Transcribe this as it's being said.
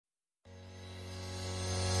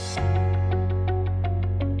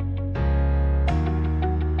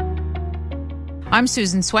I'm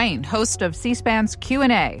Susan Swain, host of C-SPAN's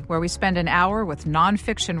Q&A, where we spend an hour with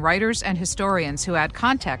nonfiction writers and historians who add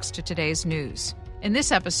context to today's news. In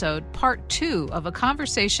this episode, part 2 of a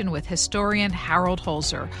conversation with historian Harold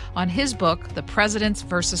Holzer on his book, The Presidents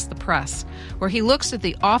versus the Press, where he looks at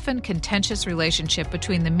the often contentious relationship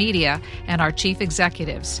between the media and our chief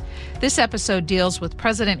executives. This episode deals with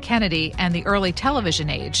President Kennedy and the early television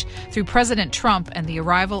age through President Trump and the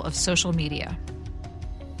arrival of social media.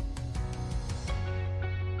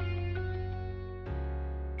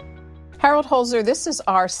 Harold Holzer, this is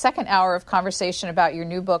our second hour of conversation about your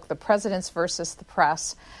new book, The Presidents versus the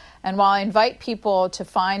Press. And while I invite people to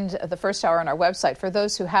find the first hour on our website, for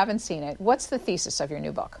those who haven't seen it, what's the thesis of your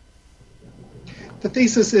new book? The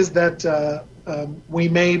thesis is that we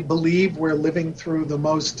may believe we're living through the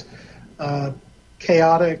most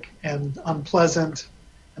chaotic and unpleasant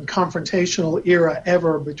and confrontational era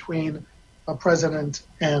ever between a president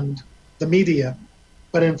and the media.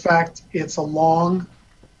 But in fact, it's a long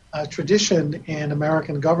tradition in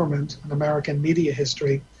American government and American media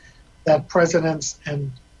history that presidents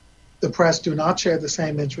and the press do not share the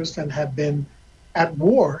same interest and have been at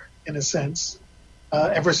war, in a sense,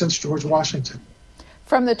 ever since George Washington.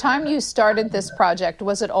 From the time you started this project,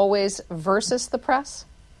 was it always versus the press?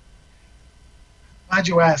 Glad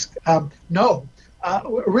you asked. No.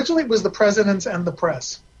 Originally, it was the presidents and the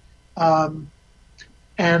press. In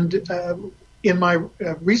my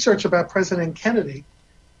research about President Kennedy,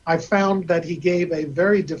 I found that he gave a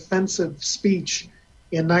very defensive speech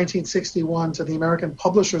in 1961 to the American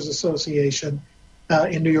Publishers Association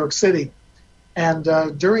in New York City. And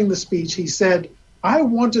during the speech, he said, I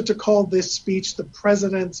wanted to call this speech the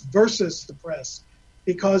Presidents versus the Press,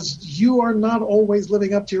 because you are not always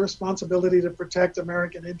living up to your responsibility to protect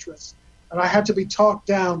American interests. And I had to be talked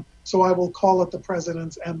down, so I will call it the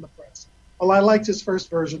Presidents and the Press. Well, I liked his first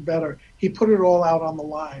version better. He put it all out on the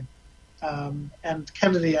line. And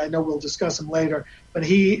Kennedy, I know we'll discuss him later, but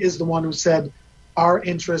he is the one who said our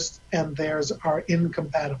interests and theirs are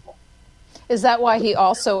incompatible. Is that why he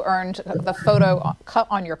also earned the photo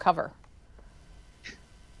on your cover?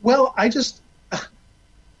 Well, I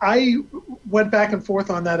went back and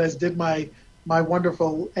forth on that, as did my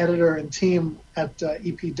wonderful editor and team at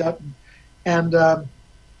E.P. Dutton. And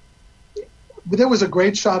there was a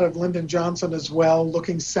great shot of Lyndon Johnson as well,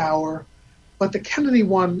 looking sour. But the Kennedy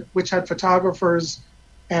one, which had photographers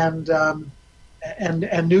and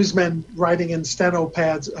newsmen writing in steno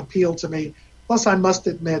pads, appealed to me. Plus, I must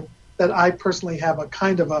admit that I personally have a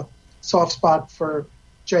kind of a soft spot for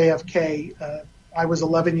JFK. I was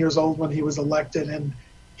 11 years old when he was elected, and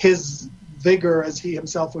his vigor, as he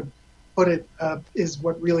himself would put it, is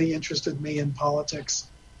what really interested me in politics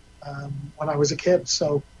when I was a kid.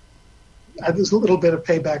 So there's a little bit of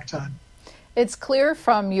payback time. It's clear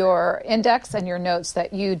from your index and your notes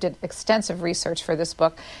that you did extensive research for this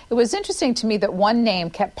book. It was interesting to me that one name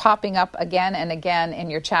kept popping up again and again in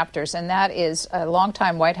your chapters, and that is a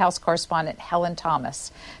longtime White House correspondent, Helen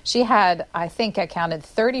Thomas. She had, I think I counted,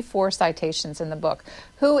 34 citations in the book.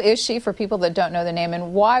 Who is she, for people that don't know the name,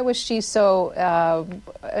 and why was she so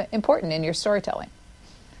important in your storytelling?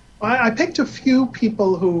 I picked a few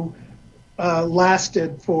people who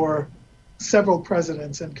lasted for several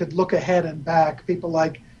presidents and could look ahead and back, people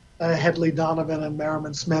like Hedley Donovan and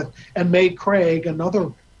Merriman Smith, and Mae Craig,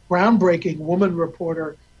 another groundbreaking woman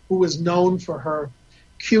reporter who was known for her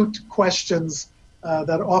cute questions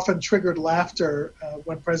that often triggered laughter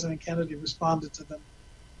when President Kennedy responded to them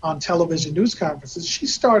on television news conferences. She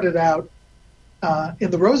started out in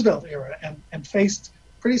the Roosevelt era and faced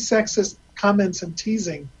pretty sexist comments and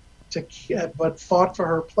teasing, but fought for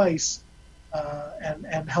her place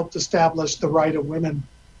and helped establish the right of women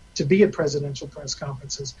to be at presidential press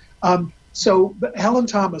conferences. So Helen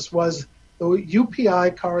Thomas was the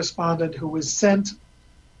UPI correspondent who was sent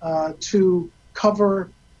to cover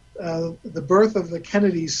the birth of the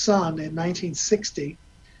Kennedy's son in 1960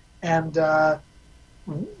 and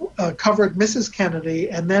covered Mrs. Kennedy,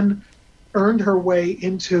 and then earned her way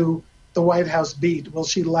into the White House beat. Well,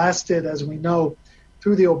 she lasted, as we know,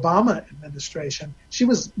 through the Obama administration. She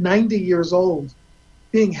was 90 years old,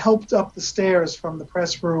 being helped up the stairs from the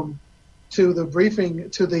press room to the briefing,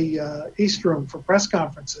 to the East Room for press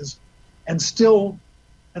conferences, and still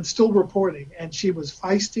reporting. And she was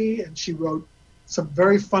feisty, and she wrote some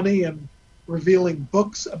very funny and revealing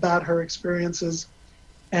books about her experiences.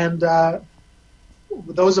 And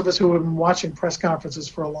those of us who have been watching press conferences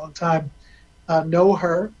for a long time know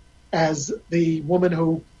her as the woman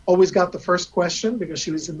who always got the first question because she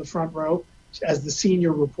was in the front row as the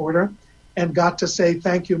senior reporter, and got to say,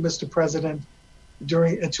 thank you, Mr. President,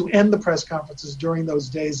 to end the press conferences during those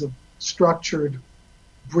days of structured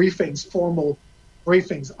briefings, formal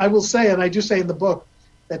briefings. I will say, and I do say in the book,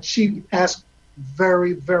 that she asked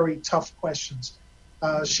very, very tough questions.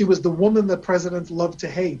 She was the woman that presidents love to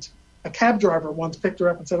hate. A cab driver once picked her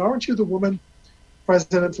up and said, "Aren't you the woman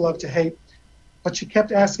presidents love to hate?" But she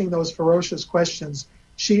kept asking those ferocious questions.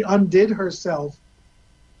 She undid herself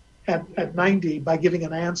at 90 by giving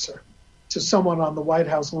an answer to someone on the White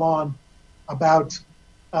House lawn about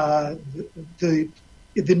the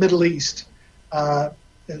Middle East.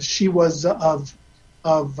 She was of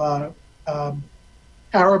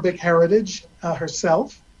Arabic heritage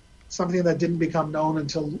herself, something that didn't become known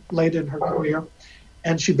until late in her career.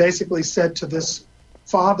 And she basically said to this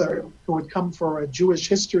father who had come for a Jewish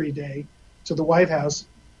History Day to the White House,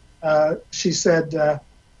 she said the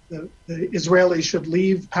Israelis should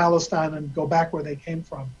leave Palestine and go back where they came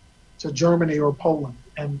from, to Germany or Poland.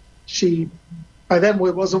 And she, by then,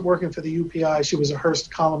 wasn't working for the UPI. She was a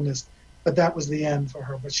Hearst columnist, but that was the end for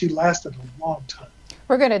her. But she lasted a long time.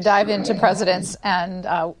 We're going to dive into presidents, and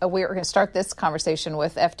we're going to start this conversation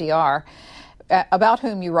with FDR, about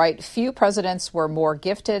whom you write, few presidents were more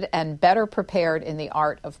gifted and better prepared in the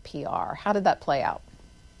art of PR. How did that play out?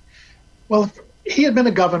 Well, he had been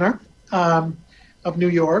a governor of New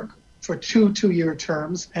York for two-year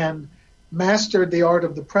terms and mastered the art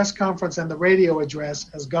of the press conference and the radio address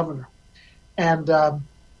as governor. And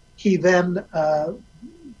he then, on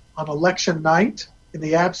election night, in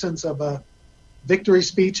the absence of a victory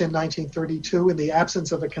speech in 1932, in the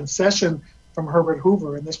absence of a concession from Herbert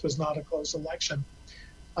Hoover, and this was not a close election,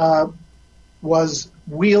 was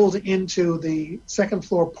wheeled into the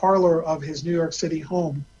second-floor parlor of his New York City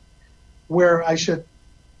home, where I should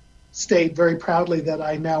state very proudly that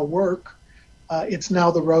I now work. It's now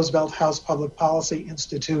the Roosevelt House Public Policy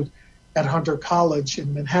Institute at Hunter College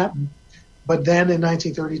in Manhattan. But then in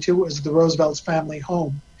 1932, it was the Roosevelt's family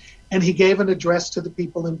home. And he gave an address to the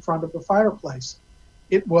people in front of the fireplace.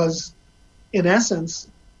 It was, in essence,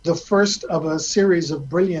 the first of a series of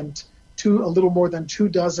brilliant, a little more than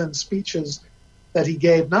 24 speeches that he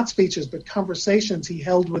gave, not speeches, but conversations he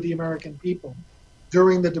held with the American people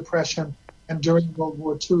during the Depression and during World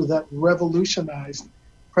War II that revolutionized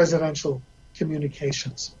presidential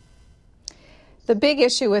communications. The big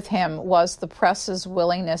issue with him was the press's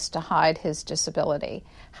willingness to hide his disability.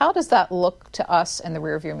 How does that look to us in the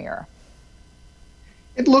rearview mirror?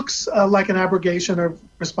 It looks like an abrogation of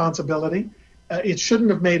responsibility. It shouldn't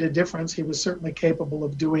have made a difference. He was certainly capable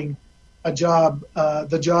of doing the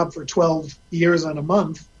job for 12 years and a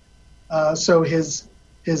month. So his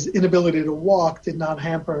inability to walk did not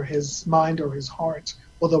hamper his mind or his heart,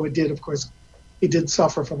 although it did, of course, he did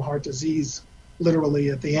suffer from heart disease, literally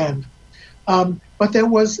at the end. But there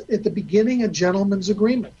was, at the beginning, a gentleman's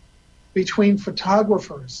agreement between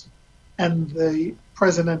photographers and the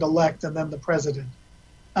president-elect and then the president.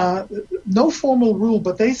 No formal rule,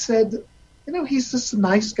 but they said, he's just a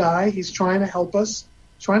nice guy. He's trying to help us,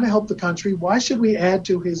 trying to help the country. Why should we add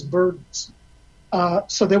to his burdens?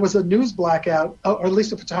 So there was a news blackout, or at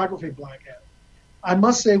least a photography blackout. I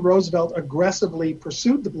must say Roosevelt aggressively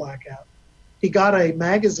pursued the blackout. He got a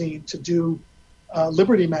magazine to do,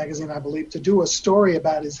 Liberty magazine, I believe, to do a story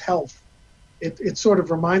about his health. It sort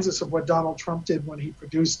of reminds us of what Donald Trump did when he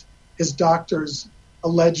produced his doctor's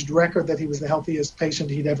alleged record that he was the healthiest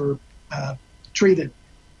patient he'd ever treated.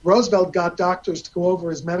 Roosevelt got doctors to go over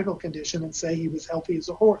his medical condition and say he was healthy as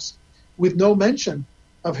a horse, with no mention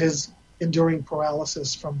of his enduring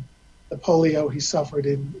paralysis from the polio he suffered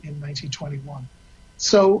in 1921.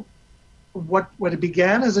 So what it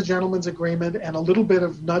began as a gentleman's agreement and a little bit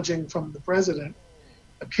of nudging from the president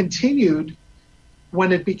continued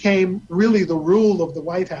when it became really the rule of the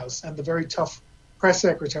White House and the very tough press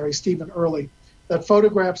secretary, Stephen Early, that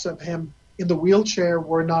photographs of him in the wheelchair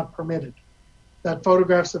were not permitted, that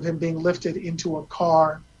photographs of him being lifted into a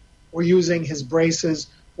car or using his braces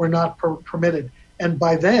were not permitted. And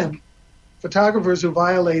by then, photographers who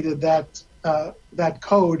violated that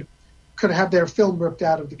code could have their film ripped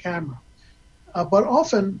out of the camera. But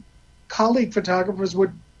often, colleague photographers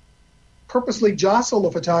would purposely jostle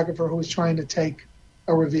a photographer who was trying to take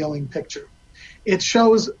a revealing picture. It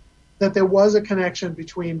shows that there was a connection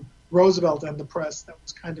between Roosevelt and the press that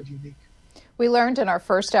was kind of unique. We learned in our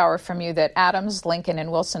first hour from you that Adams, Lincoln,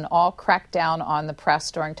 and Wilson all cracked down on the press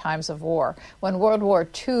during times of war. When World War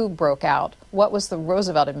II broke out, what was the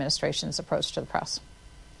Roosevelt administration's approach to the press?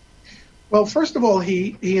 Well, first of all,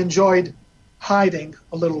 he enjoyed hiding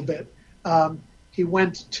a little bit. He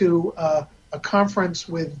went to a conference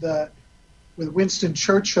with Winston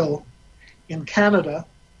Churchill in Canada,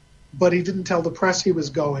 but he didn't tell the press he was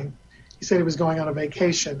going. He said he was going on a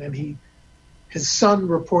vacation, and he his son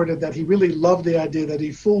reported that he really loved the idea that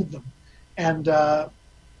he fooled them. And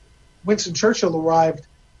Winston Churchill arrived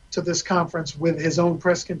to this conference with his own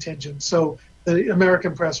press contingent. So the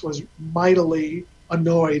American press was mightily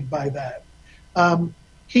annoyed by that.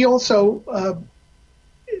 He also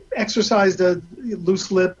exercised a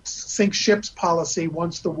loose-lipped sink ships policy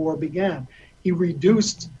once the war began. He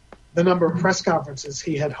reduced the number of press conferences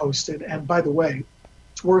he had hosted. And by the way,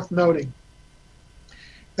 it's worth noting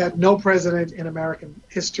that no president in American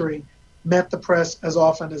history met the press as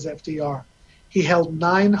often as FDR. He held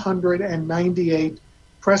 998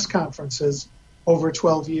 press conferences over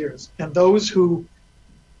 12 years. And those who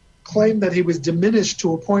claimed that he was diminished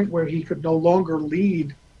to a point where he could no longer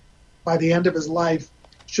lead by the end of his life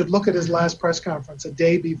should look at his last press conference a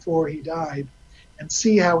day before he died and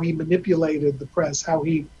see how he manipulated the press, how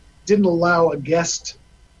he didn't allow a guest,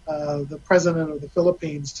 the president of the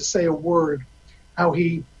Philippines, to say a word, how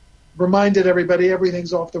he reminded everybody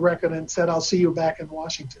everything's off the record and said, I'll see you back in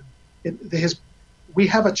Washington. We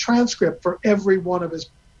have a transcript for every one of his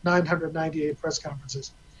 998 press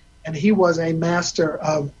conferences, and he was a master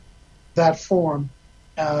of that form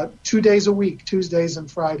 2 days a week, Tuesdays and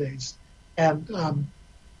Fridays. And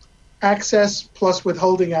access plus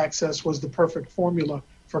withholding access was the perfect formula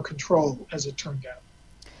for control, as it turned out.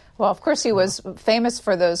 Well, of course, he was famous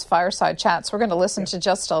for those fireside chats. We're going to listen to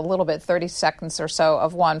just a little bit, 30 seconds or so,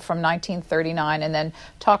 of one from 1939, and then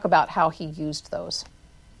talk about how he used those.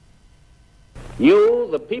 You,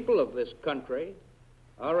 the people of this country,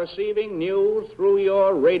 are receiving news through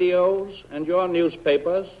your radios and your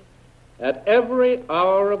newspapers at every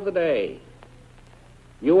hour of the day.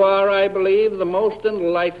 You are, I believe, the most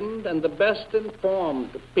enlightened and the best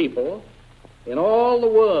informed people in all the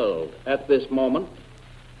world at this moment.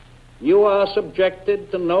 You are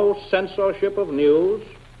subjected to no censorship of news,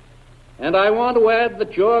 and I want to add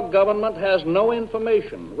that your government has no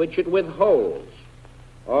information which it withholds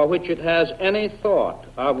or which it has any thought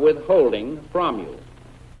of withholding from you.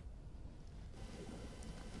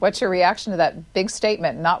 What's your reaction to that big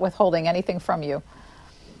statement, not withholding anything from you?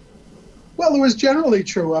 Well, it was generally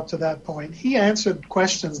true up to that point. He answered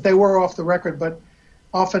questions. They were off the record, but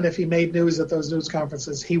often if he made news at those news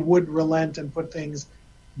conferences, he would relent and put things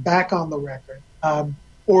back on the record,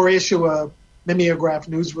 or issue a mimeograph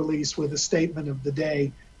news release with a statement of the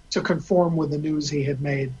day to conform with the news he had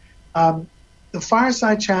made. The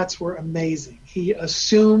fireside chats were amazing. He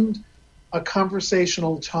assumed a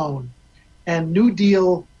conversational tone, and New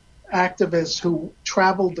Deal activists who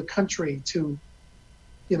traveled the country to,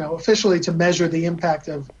 officially to measure the impact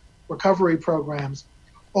of recovery programs,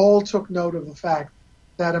 all took note of the fact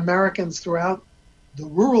that Americans throughout the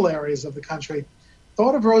rural areas of the country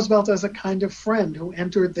thought of Roosevelt as a kind of friend who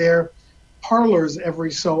entered their parlors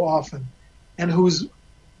every so often and whose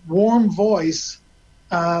warm voice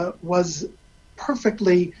was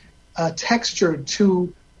perfectly textured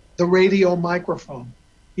to the radio microphone.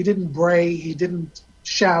 He didn't bray, he didn't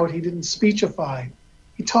shout, he didn't speechify.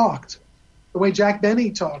 He talked the way Jack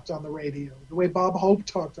Benny talked on the radio, the way Bob Hope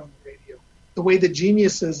talked on the radio, the way the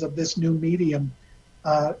geniuses of this new medium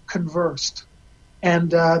conversed.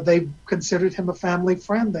 And they considered him a family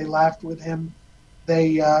friend. They laughed with him.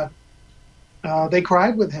 They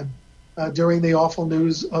cried with him during the awful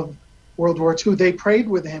news of World War II. They prayed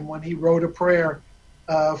with him when he wrote a prayer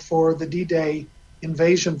for the D-Day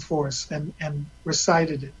invasion force and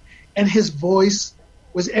recited it. And his voice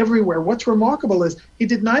was everywhere. What's remarkable is he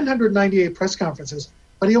did 998 press conferences,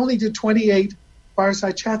 but he only did 28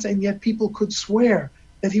 fireside chats, and yet people could swear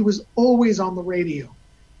that he was always on the radio,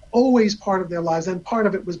 always part of their lives, and part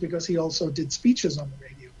of it was because he also did speeches on the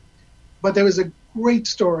radio. But there was a great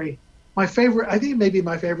story. My favorite, I think maybe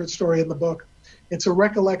my favorite story in the book, it's a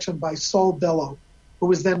recollection by Saul Bellow, who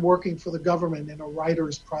was then working for the government in a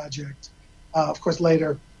writer's project. Of course,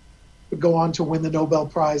 later would go on to win the Nobel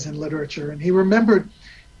Prize in Literature. And he remembered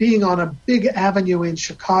being on a big avenue in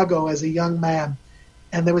Chicago as a young man,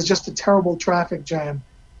 and there was just a terrible traffic jam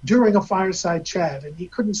during a fireside chat, and he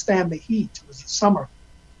couldn't stand the heat. It was summer,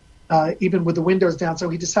 even with the windows down, so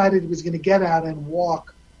he decided he was going to get out and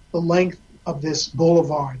walk the length of this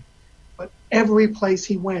boulevard. But every place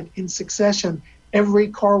he went, in succession, every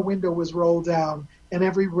car window was rolled down, and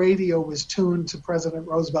every radio was tuned to President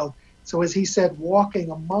Roosevelt. So as he said, walking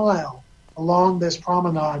a mile along this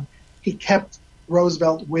promenade, he kept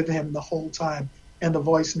Roosevelt with him the whole time, and the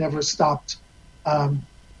voice never stopped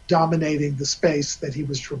dominating the space that he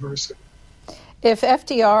was traversing. If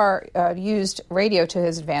FDR used radio to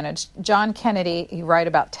his advantage, John Kennedy, you write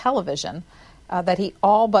about television, that he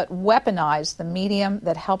all but weaponized the medium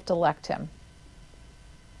that helped elect him.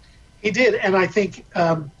 He did, and I think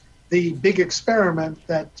the big experiment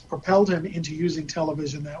that propelled him into using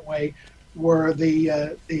television that way were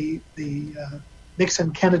the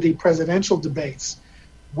Nixon-Kennedy presidential debates,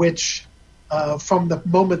 which from the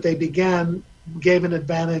moment they began gave an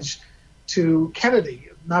advantage to Kennedy,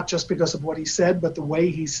 not just because of what he said, but the way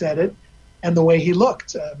he said it and the way he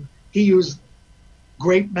looked. He used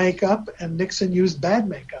great makeup and Nixon used bad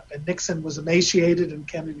makeup. And Nixon was emaciated and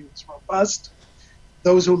Kennedy was robust.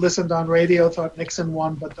 Those who listened on radio thought Nixon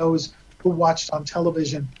won, but those who watched on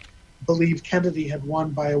television believed Kennedy had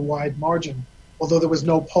won by a wide margin. Although there was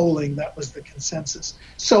no polling, that was the consensus.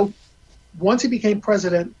 So once he became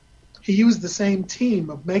president, he used the same team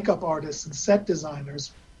of makeup artists and set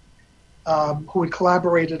designers who had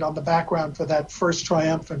collaborated on the background for that first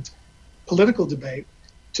triumphant political debate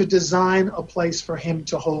to design a place for him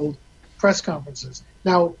to hold press conferences.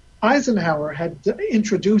 Now, Eisenhower had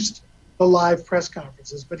introduced the live press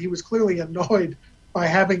conferences, but he was clearly annoyed by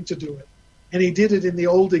having to do it. And he did it in the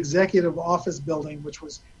old executive office building, which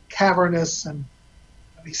was cavernous, and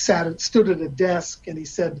he stood at a desk and he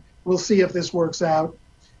said, "We'll see if this works out."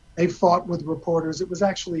 They fought with reporters. It was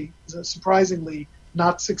actually surprisingly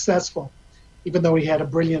not successful, even though he had a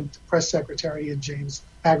brilliant press secretary in James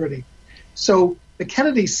Hagerty. So the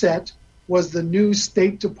Kennedy set was the new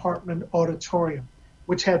State Department auditorium,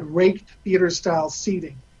 which had raked theater-style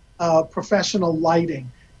seating, professional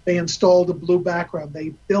lighting. They installed a blue background. They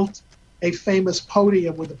built a famous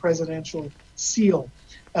podium with the presidential seal.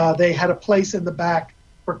 They had a place in the back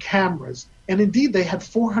for cameras. And indeed, they had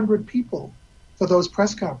 400 people for those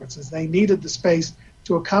press conferences. They needed the space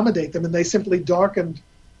to accommodate them, and they simply darkened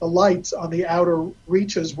the lights on the outer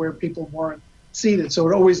reaches where people weren't seated, so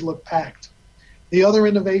it always looked packed. The other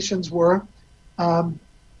innovations were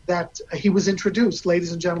that he was introduced,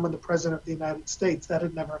 ladies and gentlemen, the President of the United States. That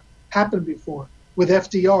had never happened before. With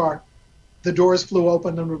FDR, the doors flew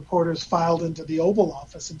open and reporters filed into the Oval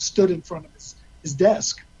Office and stood in front of his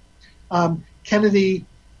desk. Kennedy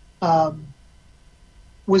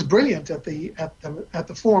was brilliant at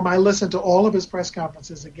the forum. I listened to all of his press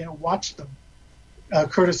conferences again, watched them,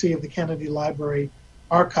 courtesy of the Kennedy Library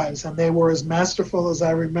archives, and they were as masterful as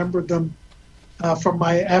I remembered them from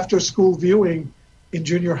my after-school viewing in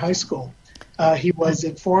junior high school. He was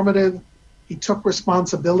informative. He took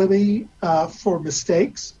responsibility for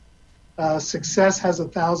mistakes. Success has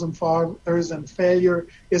 1,000 fathers, and failure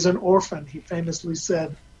is an orphan, he famously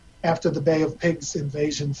said after the Bay of Pigs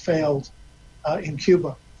invasion failed in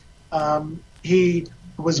Cuba. He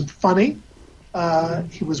was funny.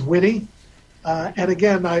 He was witty. And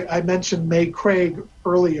again, I mentioned May Craig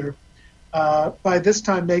earlier. By this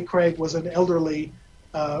time, May Craig was an elderly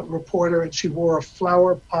reporter, and she wore a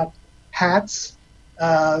flower pot hats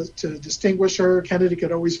to distinguish her. Kennedy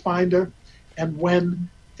could always find her. And when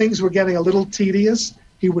things were getting a little tedious,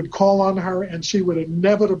 he would call on her, and she would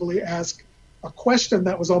inevitably ask a question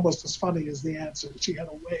that was almost as funny as the answer. She had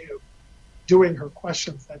a way of doing her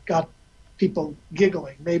questions that got people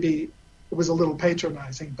giggling. Maybe it was a little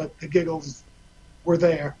patronizing, but the giggles were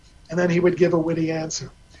there. And then he would give a witty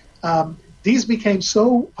answer. These became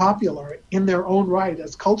so popular in their own right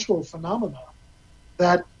as cultural phenomena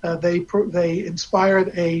that they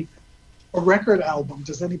inspired a record album.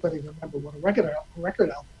 Does anybody remember what a record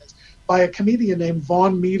album is? By a comedian named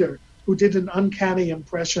Vaughn Meader, who did an uncanny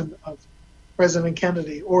impression of President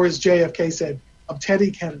Kennedy, or as JFK said, of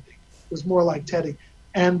Teddy Kennedy. It was more like Teddy.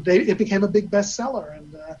 And it became a big bestseller,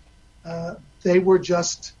 and they were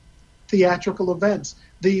just theatrical events.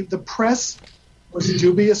 The press was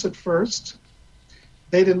dubious at first.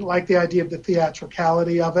 They didn't like the idea of the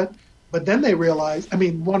theatricality of it, but then they realized,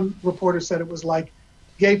 one reporter said it was like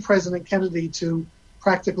gay President Kennedy to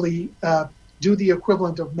practically do the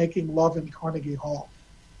equivalent of making love in Carnegie Hall.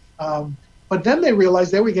 But then they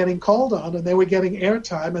realized they were getting called on, and they were getting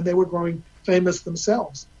airtime, and they were growing famous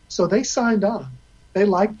themselves. So they signed on. They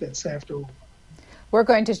liked this after a while. We're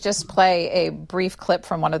going to just play a brief clip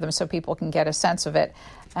from one of them so people can get a sense of it.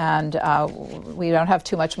 And we don't have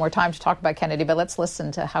too much more time to talk about Kennedy, but let's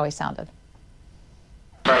listen to how he sounded.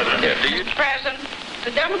 President,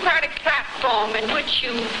 the Democratic platform in which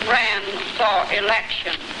you ran for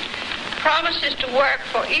election promises to work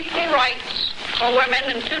for equal rights for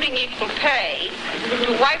women, including equal pay,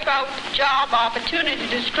 to wipe out job opportunity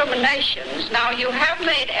discriminations. Now, you have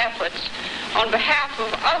made efforts on behalf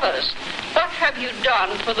of others. What have you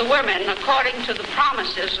done for the women according to the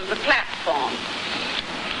promises of the platform?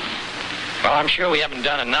 Well, I'm sure we haven't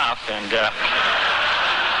done enough, and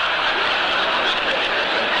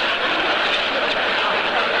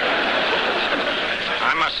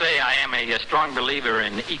I must say I am a strong believer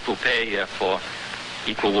in equal pay for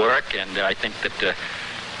equal work, and I think that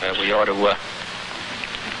we ought to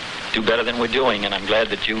do better than we're doing, and I'm glad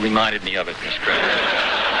that you reminded me of it, Mr.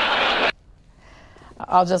 President.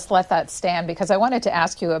 I'll just let that stand because I wanted to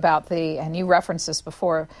ask you about and you referenced this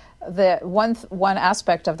before, the one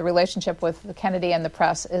aspect of the relationship with Kennedy and the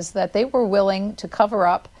press is that they were willing to cover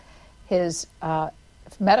up his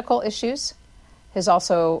medical issues, his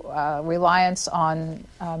also reliance on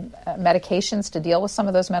medications to deal with some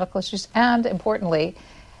of those medical issues, and importantly,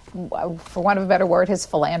 for want of a better word, his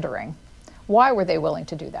philandering. Why were they willing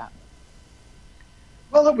to do that?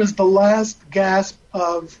 Well, it was the last gasp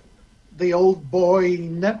of the old boy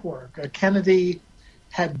network. Kennedy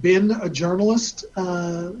had been a journalist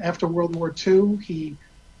after World War II. He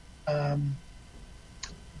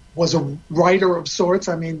was a writer of sorts.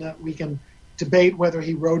 I mean, we can debate whether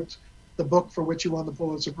he wrote the book for which he won the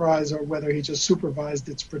Pulitzer Prize or whether he just supervised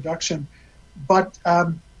its production. But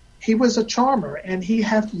he was a charmer, and he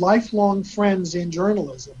had lifelong friends in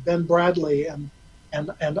journalism, Ben Bradley and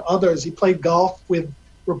others. He played golf with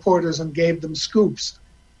reporters and gave them scoops.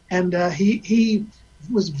 And he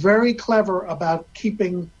was very clever about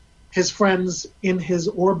keeping his friends in his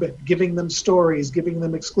orbit, giving them stories, giving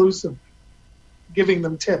them exclusive, giving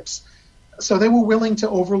them tips. So they were willing to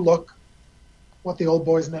overlook what the old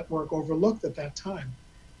boys network overlooked at that time.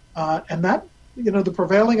 And that, the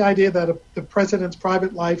prevailing idea that the president's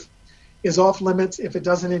private life is off limits if it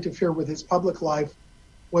doesn't interfere with his public life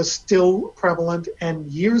was still prevalent. And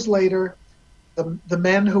years later, the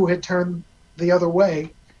men who had turned the other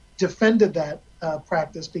way defended that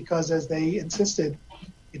practice because, as they insisted,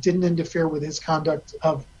 it didn't interfere with his conduct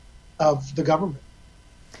of the government.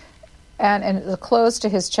 And in the close to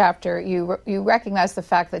his chapter, you recognize the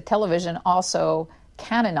fact that television also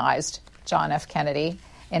canonized John F. Kennedy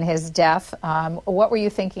in his death. What were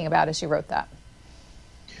you thinking about as you wrote that?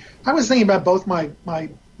 I was thinking about both my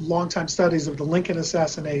longtime studies of the Lincoln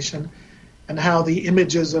assassination and how the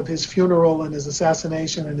images of his funeral and his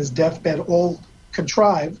assassination and his deathbed all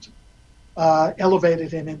contrived,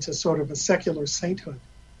 elevated him into sort of a secular sainthood.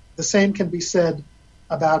 The same can be said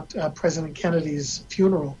about President Kennedy's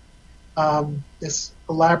funeral. This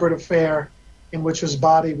elaborate affair in which his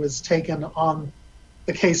body was taken on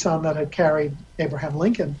the caisson that had carried Abraham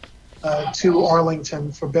Lincoln to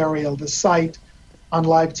Arlington for burial. The sight on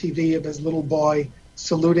live TV of his little boy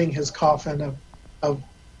saluting his coffin of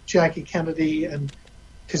Jackie Kennedy and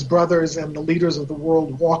his brothers and the leaders of the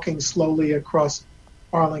world walking slowly across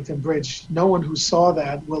Arlington Bridge. No one who saw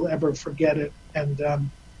that will ever forget it. And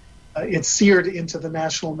it's seared into the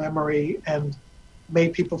national memory and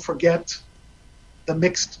made people forget the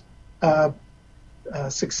mixed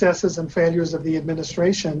successes and failures of the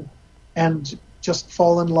administration and just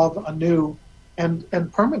fall in love anew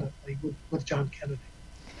and permanently with John Kennedy.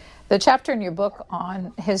 The chapter in your book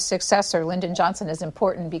on his successor, Lyndon Johnson, is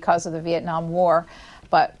important because of the Vietnam War,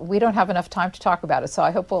 but we don't have enough time to talk about it, so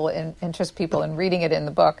I hope we'll interest people in reading it in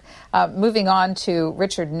the book. Moving on to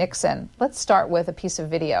Richard Nixon, let's start with a piece of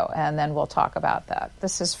video, and then we'll talk about that.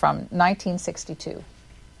 This is from 1962.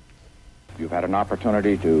 You've had an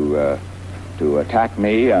opportunity to attack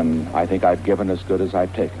me, and I think I've given as good as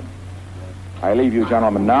I've taken. I leave you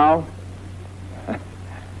gentlemen now,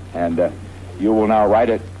 and you will now write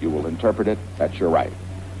it, you will interpret it, that's your right.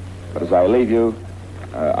 But as I leave you,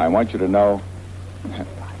 I want you to know,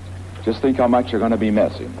 just think how much you're going to be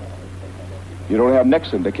missing. You don't have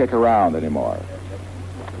Nixon to kick around anymore.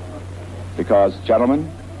 Because,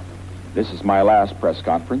 gentlemen, this is my last press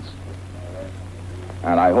conference,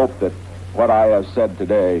 and I hope that what I have said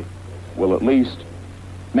today will at least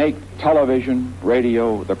make television,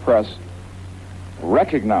 radio, the press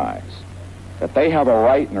recognize that they have a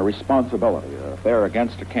right and a responsibility. If they're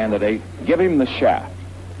against a candidate, give him the shaft.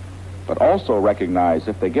 But also recognize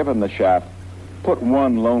if they give him the shaft, put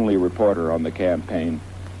one lonely reporter on the campaign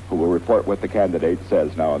who will report what the candidate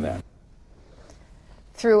says now and then.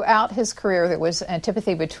 Throughout his career, there was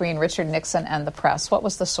antipathy between Richard Nixon and the press. What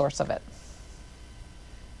was the source of it?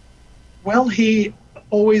 Well, he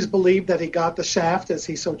always believed that he got the shaft, as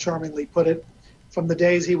he so charmingly put it, from the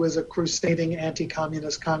days he was a crusading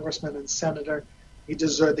anti-communist congressman and senator. He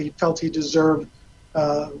felt he deserved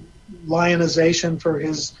lionization for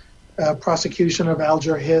his prosecution of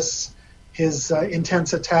Alger Hiss, his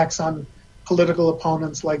intense attacks on political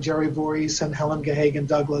opponents like Jerry Voorhees and Helen Gahagan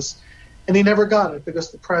Douglas. And he never got it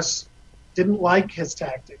because the press didn't like his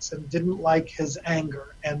tactics and didn't like his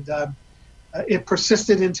anger. And it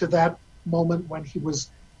persisted into that moment when he was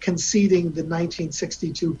conceding the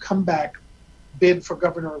 1962 comeback bid for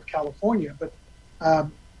governor of California. But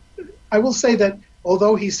I will say that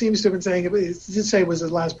although he seems to have been saying, he did say it was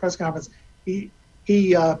his last press conference, he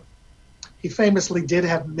he famously did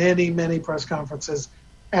have many, many press conferences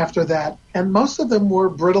after that, and most of them were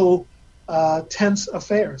brittle, tense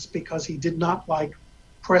affairs because he did not like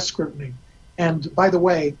press scrutiny. And by the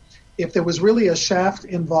way, if there was really a shaft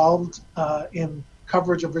involved in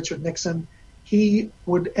coverage of Richard Nixon, he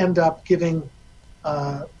would end up giving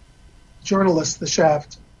journalists the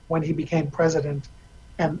shaft when he became president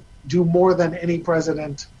and do more than any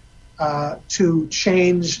president to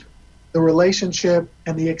change the relationship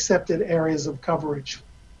and the accepted areas of coverage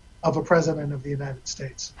of a president of the United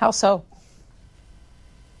States. How so?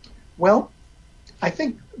 Well, I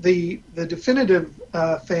think the definitive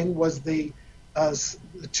thing was the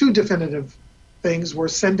two definitive things were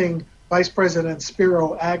sending Vice President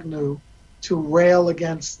Spiro Agnew to rail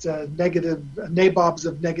against negative nabobs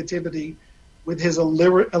of negativity with his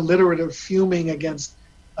alliterative fuming against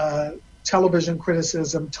television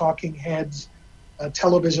criticism, talking heads,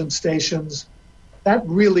 television stations. That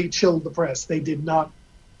really chilled the press. They did not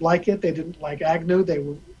like it. They didn't like Agnew. They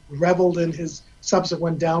reveled in his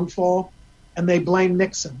subsequent downfall, and they blamed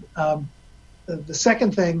Nixon. The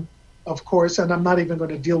second thing, of course, and I'm not even going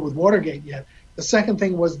to deal with Watergate yet, the second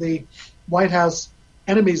thing was the White House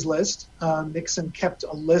enemies list. Nixon kept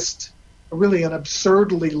a list, really an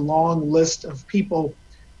absurdly long list of people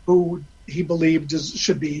who he believed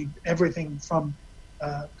should be everything from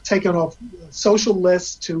taken off social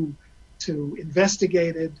lists to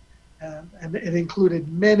investigated, and it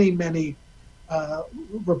included many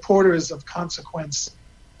reporters of consequence,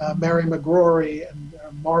 Mary McGrory and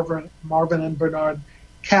Marvin and Bernard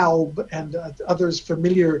Kalb and others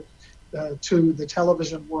familiar to the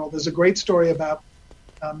television world. There's a great story about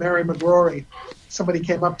Mary McGrory. Somebody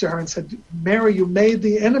came up to her and said, "Mary, you made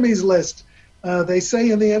the enemies list. They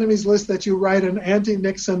say in the enemies list that you write an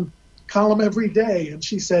anti-Nixon column every day." And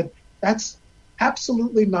she said, "That's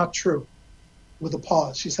absolutely not true," with a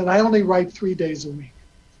pause. She said, "I only write 3 days a week."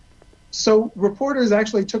 So reporters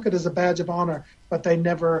actually took it as a badge of honor, but they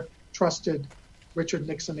never trusted Richard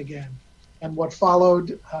Nixon again. And what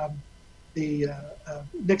followed,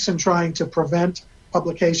 Nixon trying to prevent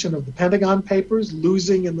publication of the Pentagon Papers,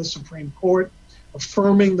 losing in the Supreme Court,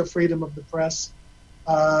 affirming the freedom of the press,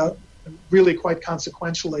 really quite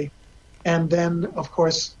consequentially. And then, of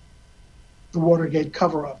course, the Watergate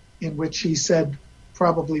cover-up, in which he said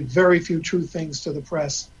probably very few true things to the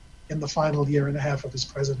press in the final year and a half of his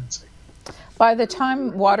presidency. By the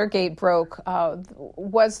time Watergate broke,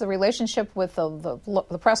 was the relationship with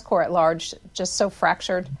the press corps at large just so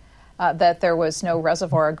fractured that there was no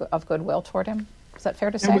reservoir of goodwill toward him? Is that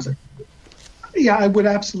fair to say? Yeah, I would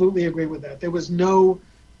absolutely agree with that. There was no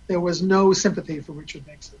sympathy for Richard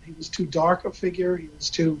Nixon. He was too dark a figure. He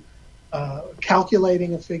was too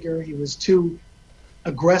calculating a figure. He was too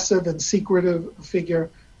aggressive and secretive a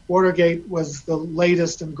figure. Watergate was the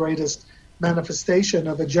latest and greatest manifestation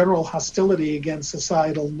of a general hostility against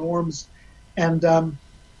societal norms. And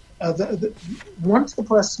once the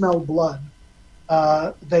press smelled blood,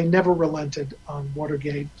 they never relented on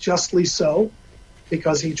Watergate, justly so,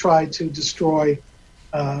 because he tried to destroy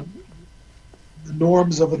the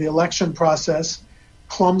norms of the election process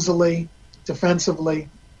clumsily, defensively,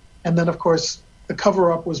 and then, of course, the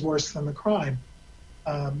cover-up was worse than the crime.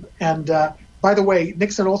 By the way,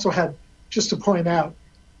 Nixon also had, just to point out,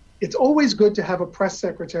 it's always good to have a press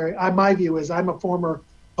secretary. My view is I'm a former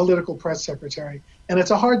political press secretary, and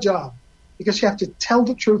it's a hard job because you have to tell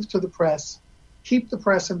the truth to the press, keep the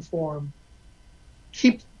press informed,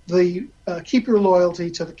 keep your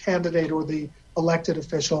loyalty to the candidate or the elected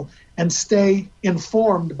official, and stay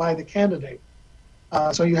informed by the candidate.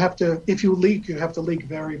 So you have to, if you leak, you have to leak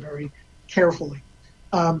very, very carefully.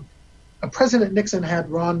 President Nixon had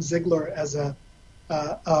Ron Ziegler as a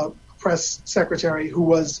press secretary who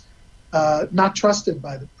was not trusted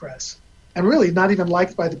by the press and really not even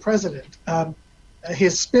liked by the president.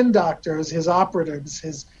 His spin doctors, his operatives,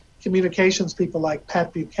 his communications people like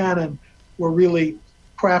Pat Buchanan were really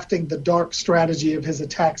crafting the dark strategy of his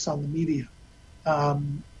attacks on the media.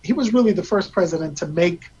 He was really the first president to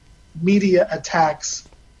make media attacks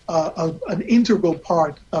an integral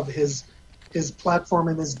part of his platform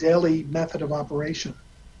and his daily method of operation.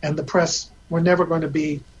 And the press were never going to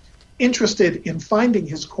be interested in finding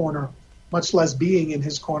his corner, much less being in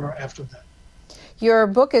his corner after that. Your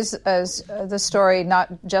book is the story not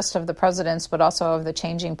just of the presidents, but also of the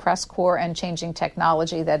changing press corps and changing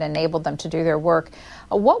technology that enabled them to do their work.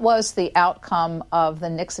 What was the outcome of the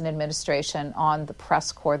Nixon administration on the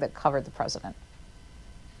press corps that covered the president?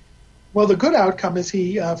 Well, the good outcome is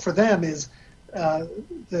for them is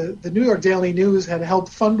the New York Daily News had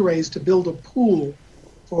helped fundraise to build a pool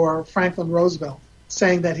for Franklin Roosevelt.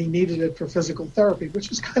 saying that he needed it for physical therapy,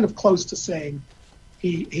 which is kind of close to saying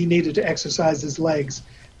he needed to exercise his legs.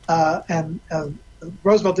 And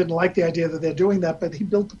Roosevelt didn't like the idea that they're doing that, but he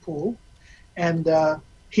built the pool, and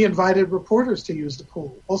he invited reporters to use the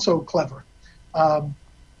pool. Also clever.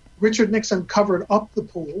 Richard Nixon covered up the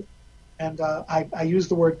pool, and I use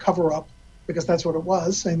the word cover up because that's what it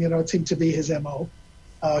was, and it seemed to be his MO,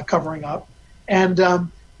 covering up. And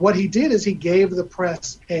what he did is he gave the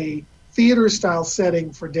press a theater-style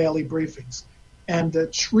setting for daily briefings, and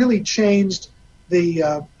really changed the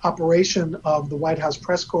operation of the White House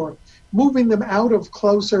press corps, moving them out of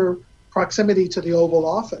closer proximity to the Oval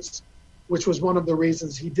Office, which was one of the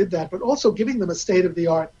reasons he did that, but also giving them a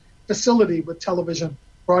state-of-the-art facility with television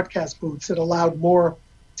broadcast booths that allowed more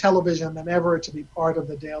television than ever to be part of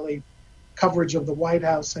the daily coverage of the White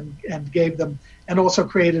House, and gave them, and also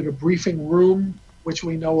created a briefing room, which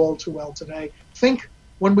we know all too well today. Think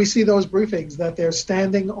when we see those briefings that they're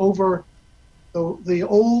standing over the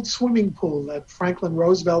old swimming pool that Franklin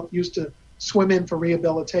Roosevelt used to swim in for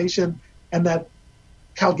rehabilitation, and that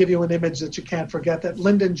I'll give you an image that you can't forget, that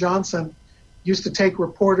Lyndon Johnson used to take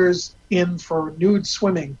reporters in for nude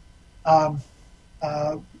swimming.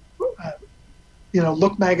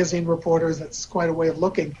 Look magazine reporters, that's quite a way of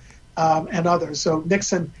looking, and others. So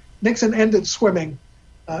Nixon ended swimming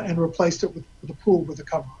and replaced it with a pool with a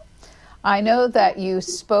cover. I know that you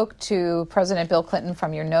spoke to President Bill Clinton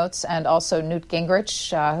from your notes, and also Newt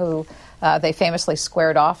Gingrich, who they famously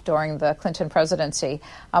squared off during the Clinton presidency.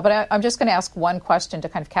 But I'm just going to ask one question to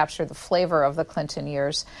kind of capture the flavor of the Clinton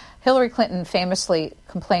years. Hillary Clinton famously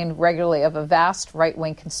complained regularly of a vast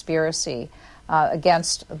right-wing conspiracy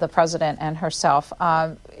against the president and herself.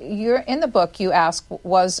 In the book, you ask,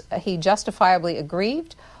 was he justifiably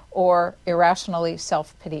aggrieved or irrationally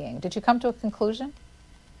self-pitying? Did you come to a conclusion?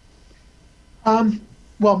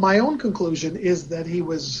 Well, my own conclusion is that he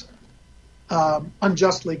was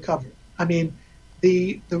unjustly covered. I mean,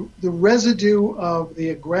 the residue of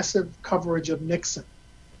the aggressive coverage of Nixon,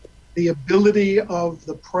 the ability of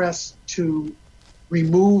the press to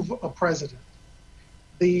remove a president,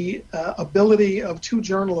 the ability of two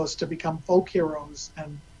journalists to become folk heroes,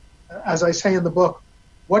 and as I say in the book,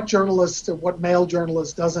 what male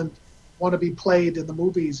journalist doesn't want to be played in the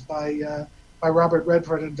movies by Robert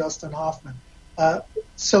Redford and Dustin Hoffman?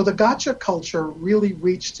 So the gotcha culture really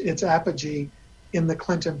reached its apogee in the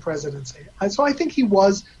Clinton presidency. So I think he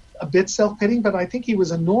was a bit self-pitying, but I think he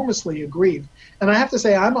was enormously aggrieved. And I have to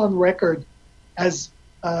say, I'm on record as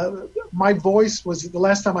my voice was, the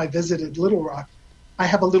last time I visited Little Rock, I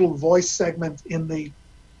have a little voice segment in the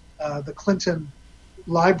Clinton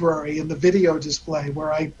library in the video display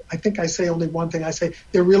where I think I say only one thing. I say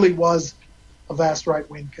there really was a vast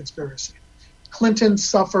right-wing conspiracy. Clinton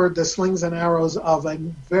suffered the slings and arrows of a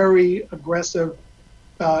very aggressive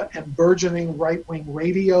and burgeoning right-wing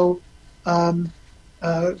radio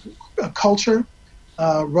culture.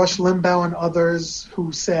 Rush Limbaugh and others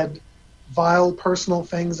who said vile personal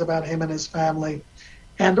things about him and his family.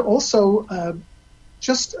 And also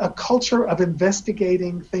just a culture of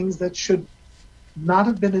investigating things that should not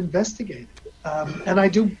have been investigated. And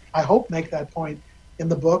I hope, make that point in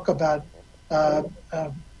the book about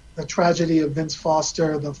the tragedy of Vince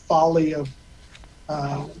Foster, the folly of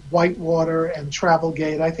Whitewater and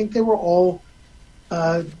Travelgate. I think they were all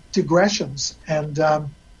digressions and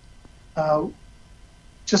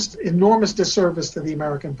just enormous disservice to the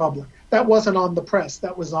American public. That wasn't on the press.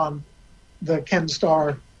 That was on the Ken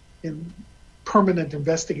Starr permanent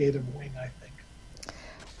investigative wing, I think.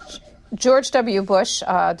 George W. Bush,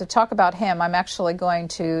 to talk about him, I'm actually going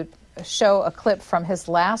to show a clip from his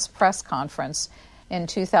last press conference in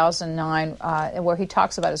 2009, where he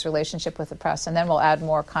talks about his relationship with the press, and then we'll add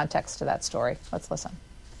more context to that story. Let's listen.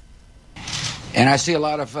 And I see a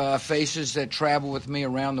lot of faces that travel with me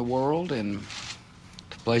around the world, and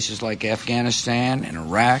to places like Afghanistan and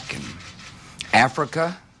Iraq and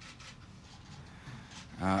Africa.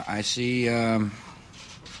 I see some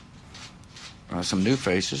new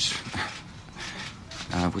faces,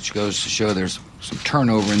 which goes to show there's some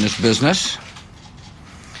turnover in this business.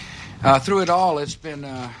 Through it all, it's been,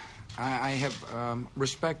 I have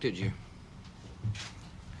respected you.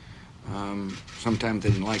 Sometimes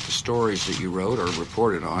didn't like the stories that you wrote or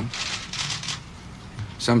reported on.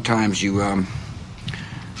 Sometimes you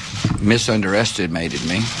misunderestimated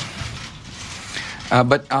me.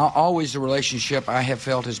 But always the relationship I have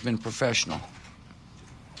felt has been professional.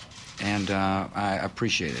 And I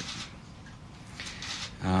appreciate it.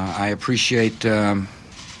 I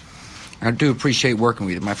do appreciate working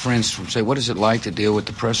with you. My friends say, what is it like to deal with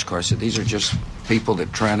the press corps? I said, these are just people that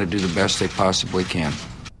are trying to do the best they possibly can.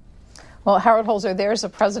 Well, Howard Holzer, there's a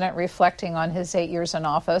president reflecting on his 8 years in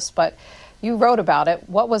office, but you wrote about it.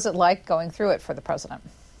 What was it like going through it for the president?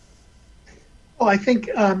 Well, I think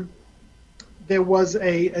there was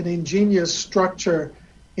an ingenious structure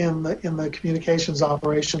in the communications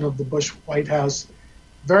operation of the Bush White House,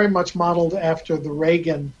 very much modeled after the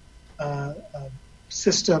Reagan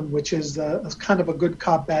system, which is a kind of a good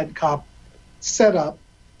cop, bad cop setup,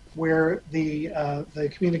 where the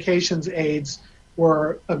communications aides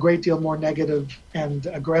were a great deal more negative and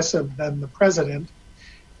aggressive than the president,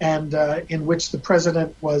 and in which the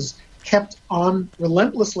president was kept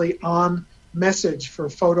relentlessly on message for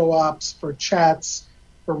photo ops, for chats,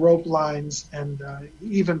 for rope lines, and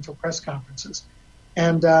even for press conferences.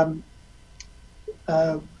 And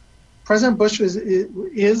President Bush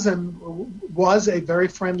is and was a very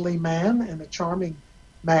friendly man and a charming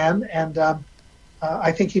man, and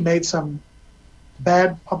I think he made some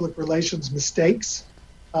bad public relations mistakes.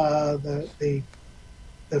 The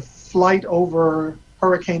flight over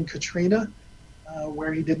Hurricane Katrina,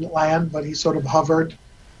 where he didn't land, but he sort of hovered,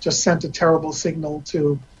 just sent a terrible signal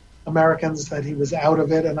to Americans that he was out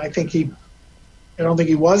of it. And I don't think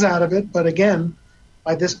he was out of it. But again,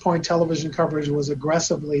 by this point, television coverage was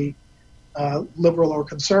aggressively liberal or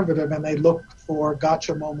conservative, and they looked for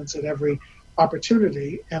gotcha moments at every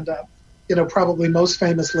opportunity. And probably most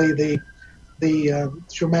famously, the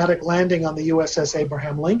dramatic landing on the USS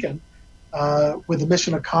Abraham Lincoln with the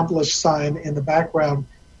mission accomplished sign in the background,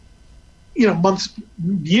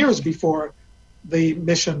 years before the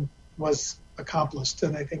mission was accomplished.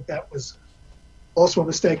 And I think that was also a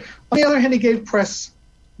mistake. On the other hand, he gave press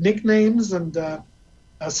nicknames, and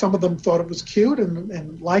some of them thought it was cute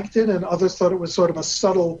and liked it, and others thought it was sort of a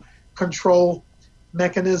subtle control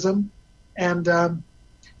mechanism. And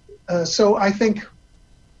so I think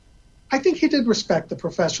he did respect the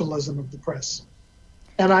professionalism of the press.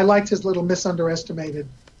 And I liked his little misunderestimated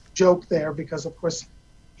joke there, because, of course,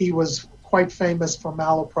 he was quite famous for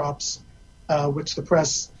malaprops, which the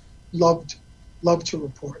press loved to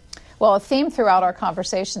report. Well, a theme throughout our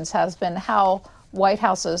conversations has been how White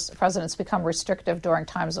House's presidents become restrictive during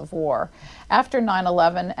times of war. After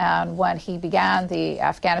 9/11 and when he began the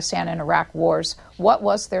Afghanistan and Iraq wars, what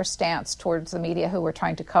was their stance towards the media who were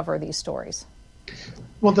trying to cover these stories?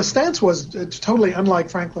 Well, the stance was totally unlike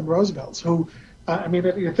Franklin Roosevelt's, who,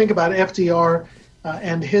 if you think about FDR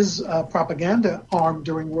and his propaganda arm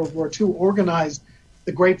during World War II, organized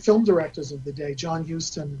the great film directors of the day, John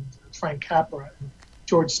Huston, Frank Capra, and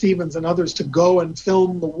George Stevens, and others, to go and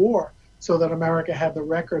film the war so that America had the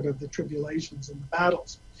record of the tribulations and the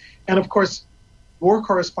battles. And, of course, war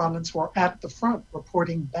correspondents were at the front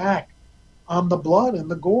reporting back on the blood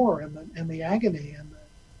and the gore and the agony and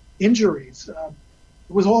the injuries.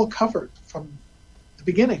 It was all covered from the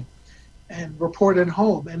beginning and reported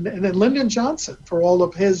home. And then Lyndon Johnson, for all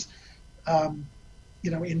of his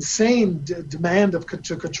insane demand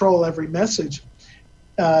to control every message,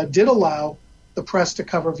 did allow the press to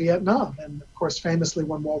cover Vietnam. And, of course, famously,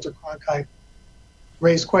 when Walter Cronkite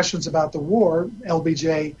raised questions about the war,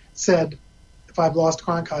 LBJ said, "If I've lost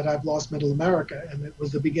Cronkite, I've lost Middle America," and it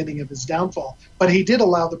was the beginning of his downfall. But he did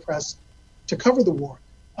allow the press to cover the war.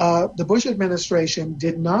 The Bush administration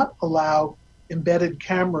did not allow embedded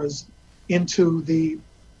cameras into the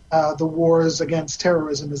wars against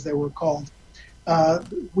terrorism, as they were called.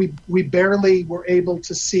 We barely were able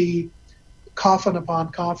to see coffin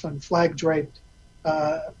upon coffin, flag draped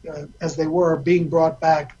as they were, being brought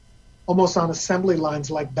back almost on assembly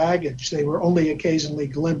lines like baggage. They were only occasionally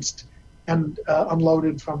glimpsed and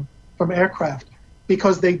unloaded from aircraft,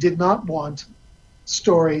 because they did not want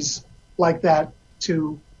stories like that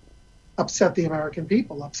to upset the American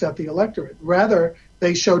people, upset the electorate. Rather,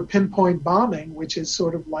 they showed pinpoint bombing, which is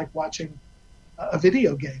sort of like watching a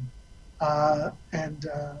video game.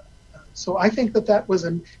 So I think that was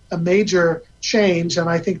a major change, and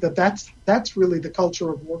I think that's really the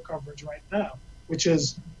culture of war coverage right now, which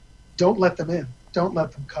is don't let them in, don't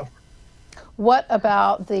let them cover. What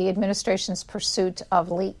about the administration's pursuit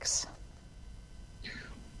of leaks?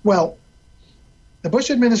 Well, the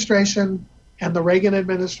Bush administration and the Reagan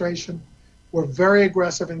administration were very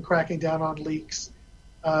aggressive in cracking down on leaks,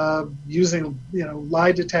 using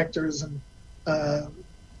lie detectors and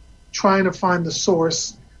trying to find the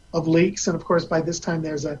source of leaks. And of course, by this time,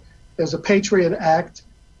 there's a Patriot Act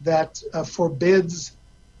that forbids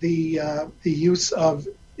the use of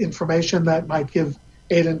information that might give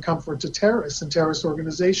aid and comfort to terrorists and terrorist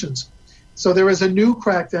organizations. So there is a new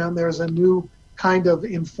crackdown. There's a new kind of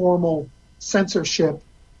informal censorship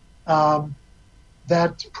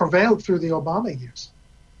that prevailed through the Obama years.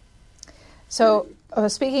 So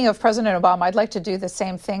Speaking of President Obama, I'd like to do the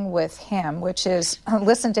same thing with him, which is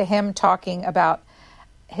listen to him talking about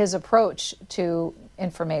his approach to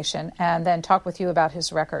information and then talk with you about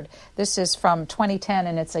his record. This is from 2010,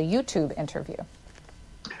 and it's a YouTube interview.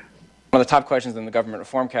 One of the top questions in the government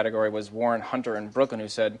reform category was Warren Hunter in Brooklyn, who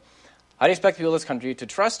said, "How do you expect people in this country to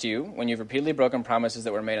trust you when you've repeatedly broken promises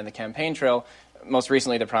that were made on the campaign trail, most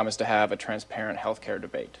recently the promise to have a transparent health care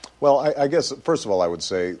debate?" Well, I guess, first of all, I would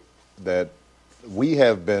say that we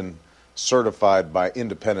have been certified by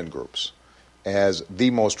independent groups as the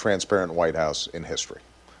most transparent White House in history.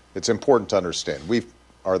 It's important to understand. We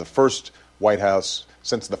are the first White House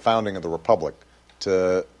since the founding of the Republic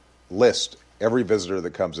to list every visitor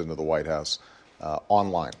that comes into the White House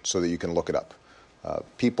online so that you can look it up.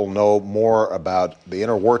 People know more about the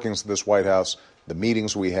inner workings of this White House, the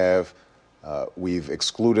meetings we have. We've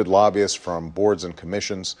excluded lobbyists from boards and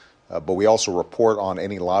commissions, but we also report on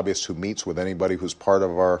any lobbyist who meets with anybody who's part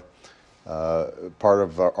of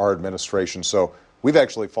our administration. So we've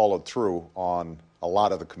actually followed through on a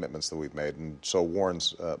lot of the commitments that we've made, and so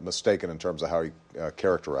Warren's mistaken in terms of how he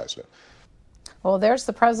characterized it. Well, there's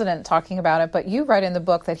the president talking about it, but you write in the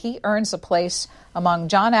book that he earns a place among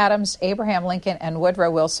John Adams, Abraham Lincoln, and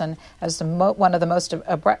Woodrow Wilson as one of the most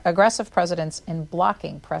aggressive presidents in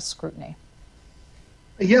blocking press scrutiny.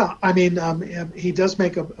 Yeah, I mean, he does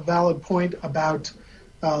make a valid point about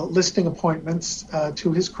listing appointments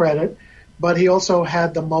to his credit, but he also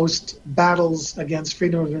had the most battles against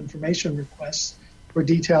freedom of information requests for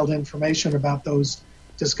detailed information about those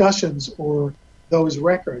discussions or those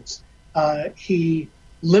records. He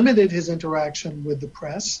limited his interaction with the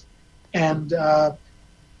press, and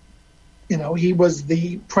he was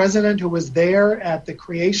the president who was there at the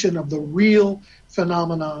creation of the real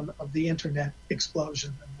phenomenon of the internet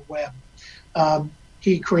explosion and the web.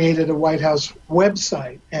 He created a White House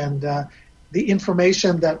website, and the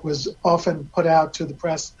information that was often put out to the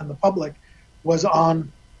press and the public was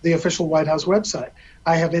on the official White House website.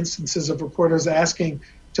 I have instances of reporters asking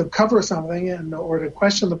to cover something or to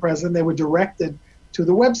question the president. They were directed to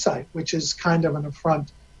the website, which is kind of an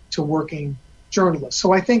affront to working journalists.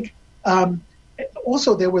 So I think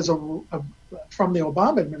also there was from the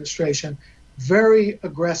Obama administration, very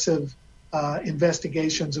aggressive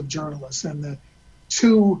investigations of journalists. And the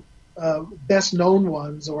two best known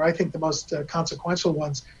ones, or I think the most consequential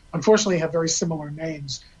ones, unfortunately have very similar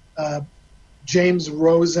names. James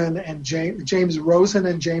Rosen and James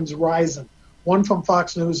Risen, one from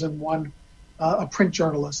Fox News and one a print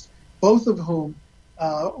journalist, both of whom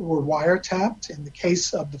were wiretapped. In the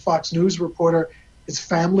case of the Fox News reporter, his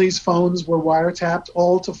family's phones were wiretapped,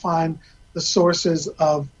 all to find the sources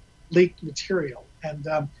of leaked material. And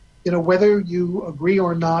whether you agree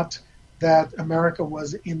or not that America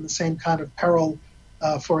was in the same kind of peril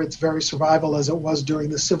for its very survival as it was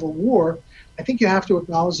during the Civil War, I think you have to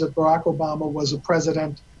acknowledge that Barack Obama was a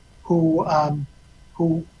president who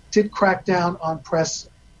did crack down on press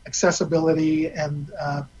accessibility and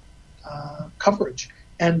coverage.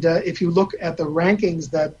 And if you look at the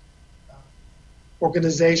rankings that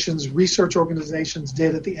research organizations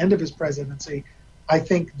did at the end of his presidency, I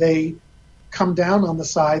think they come down on the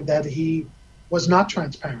side that he was not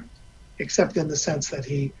transparent, except in the sense that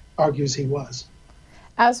he argues he was.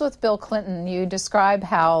 As with Bill Clinton, you describe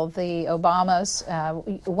how the Obamas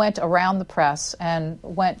went around the press and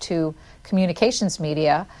went to communications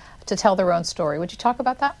media to tell their own story. Would you talk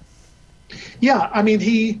about that? Yeah, I mean,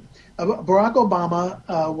 Barack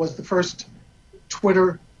Obama was the first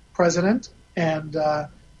Twitter president, and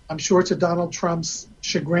I'm sure to Donald Trump's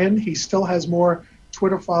chagrin, he still has more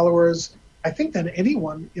Twitter followers, I think, than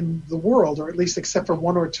anyone in the world, or at least except for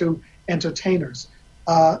one or two entertainers.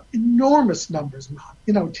 Enormous numbers,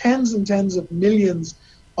 tens and tens of millions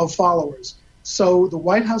of followers. So the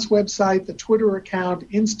White House website, the Twitter account,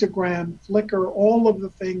 Instagram, Flickr, all of the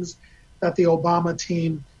things that the Obama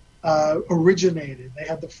team originated. They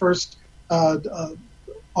had the first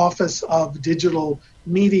office of digital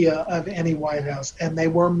media of any White House, and they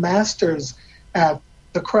were masters at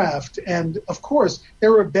the craft. And of course, they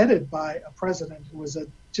were abetted by a president who was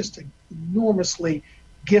just an enormously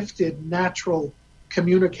gifted, natural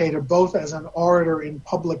communicator, both as an orator in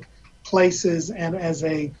public places and as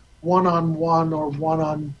a one-on-one or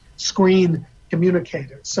one-on-screen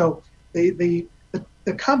communicator. So the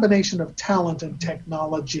combination of talent and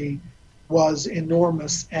technology was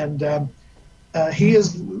enormous, and he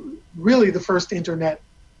is really the first internet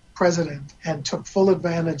president and took full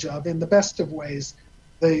advantage of, in the best of ways,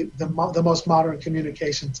 the most modern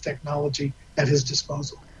communications technology at his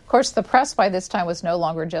disposal. course, the press by this time was no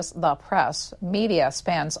longer just the press. Media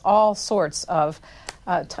spans all sorts of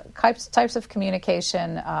types of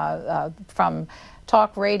communication, from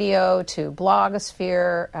talk radio to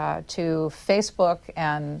blogosphere to Facebook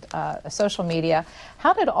and social media.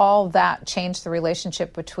 How did all that change the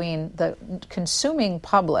relationship between the consuming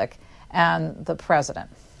public and the president?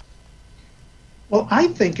 Well, I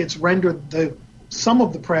think it's rendered some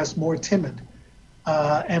of the press more timid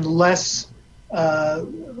and less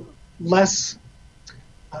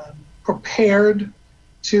prepared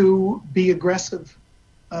to be aggressive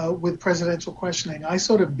with presidential questioning. I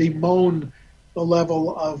sort of bemoan the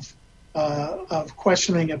level of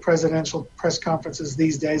questioning at presidential press conferences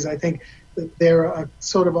these days. I think that they're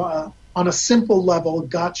sort of on a simple level,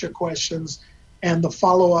 gotcha questions, and the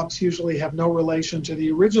follow-ups usually have no relation to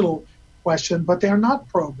the original question, but they're not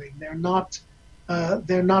probing. They're not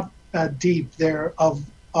deep. They're of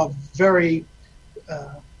very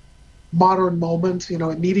modern moment,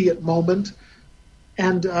 immediate moment,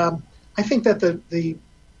 and I think that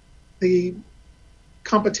the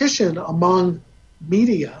competition among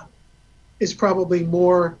media is probably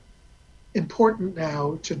more important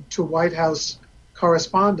now to White House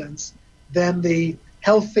correspondents than the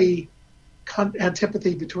healthy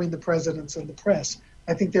antipathy between the presidents and the press.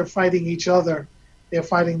 I think they're fighting each other. They're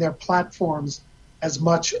fighting their platforms as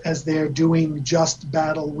much as they're doing just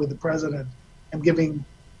battle with the president and giving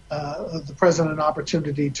the president an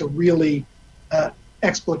opportunity to really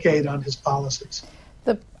explicate on his policies.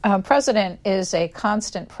 The president is a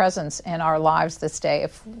constant presence in our lives this day,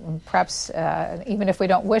 perhaps even if we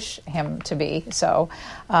don't wish him to be so,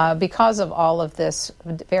 because of all of this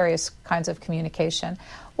various kinds of communication.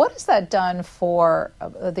 What has that done for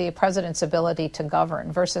the president's ability to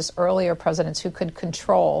govern versus earlier presidents who could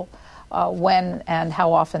control when and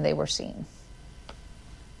how often they were seen?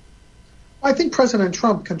 I think President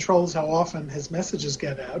Trump controls how often his messages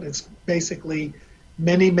get out. It's basically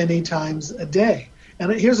many, many times a day.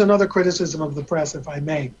 And here's another criticism of the press, if I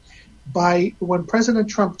may. When President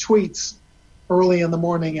Trump tweets early in the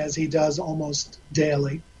morning, as he does almost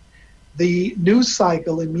daily, the news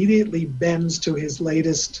cycle immediately bends to his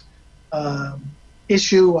latest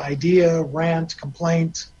issue, idea, rant,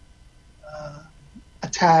 complaint,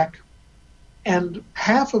 attack. And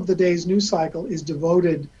half of the day's news cycle is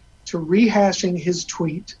devoted to rehashing his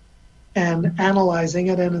tweet and analyzing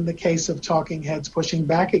it, and in the case of talking heads, pushing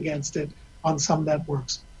back against it on some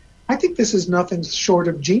networks. I think this is nothing short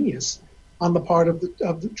of genius on the part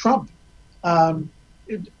of Trump.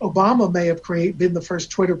 Obama may have been the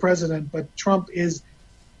first Twitter president, but Trump is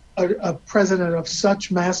a president of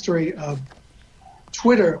such mastery of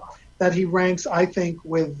Twitter that he ranks, I think,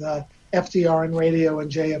 with FDR in radio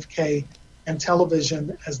and JFK and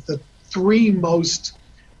television as the three most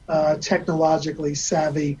technologically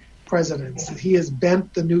savvy presidents. He has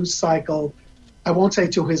bent the news cycle, I won't say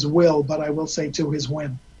to his will, but I will say to his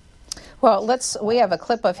whim. Well, we have a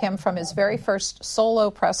clip of him from his very first solo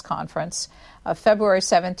press conference, February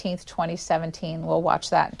 17th, 2017. We'll watch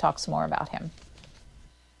that and talk some more about him.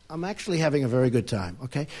 I'm actually having a very good time,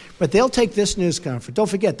 okay? But they'll take this news conference. Don't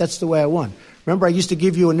forget, that's the way I won. Remember, I used to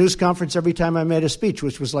give you a news conference every time I made a speech,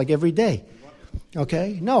 which was like every day.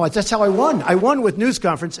 Okay? No, that's how I won. I won with news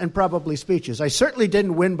conference and probably speeches. I certainly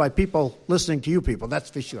didn't win by people listening to you people, that's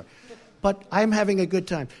for sure. But I'm having a good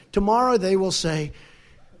time. Tomorrow they will say,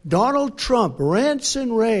 Donald Trump rants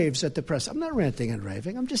and raves at the press. I'm not ranting and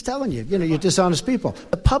raving. I'm just telling you, you're dishonest people.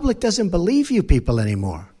 The public doesn't believe you people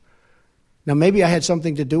anymore. Now, maybe I had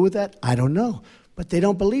something to do with that. I don't know. But they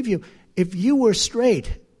don't believe you. If you were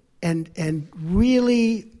straight and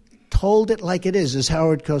really told it like it is, as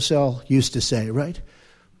Howard Cosell used to say, right?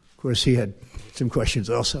 Of course, he had some questions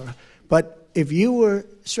also. But if you were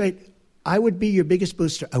straight, I would be your biggest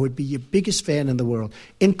booster. I would be your biggest fan in the world,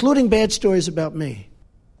 including bad stories about me.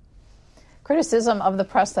 Criticism of the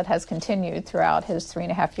press that has continued throughout his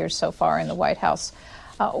 3.5 years so far in the White House.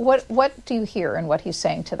 What do you hear in what he's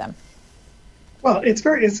saying to them? Well, it's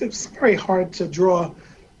very hard to draw.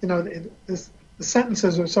 The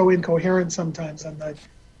sentences are so incoherent sometimes, and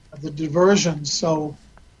the diversion so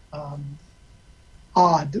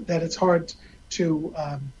odd that it's hard to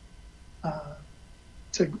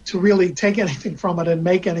really take anything from it and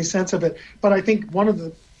make any sense of it. But I think one of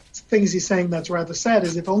the things he's saying that's rather sad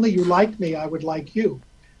is, if only you liked me, I would like you.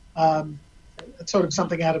 It's sort of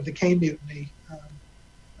something out of the Caine Mutiny.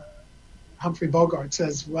 Humphrey Bogart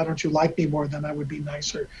says, why don't you like me more, then I would be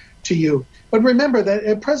nicer to you. But remember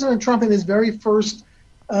that President Trump, in his very first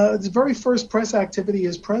press activity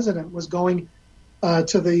as president, was going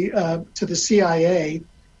to the CIA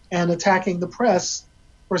and attacking the press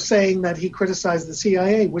for saying that he criticized the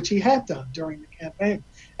CIA, which he had done during the campaign.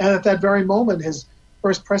 And at that very moment, his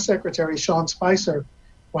first press secretary, Sean Spicer,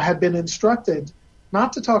 had been instructed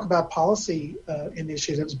not to talk about policy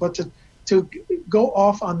initiatives, but to go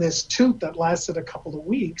off on this toot that lasted a couple of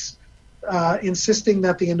weeks, insisting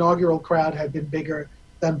that the inaugural crowd had been bigger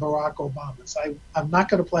than Barack Obama's. I'm not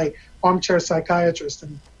going to play armchair psychiatrist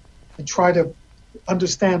and try to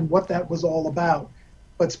understand what that was all about.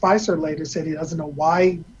 But Spicer later said he doesn't know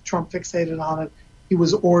why Trump fixated on it. He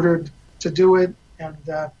was ordered to do it, and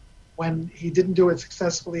when he didn't do it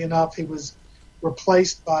successfully enough, he was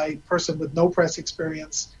replaced by a person with no press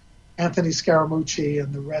experience, Anthony Scaramucci,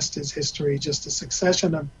 and the rest is history, just a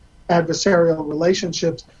succession of adversarial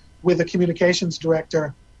relationships with a communications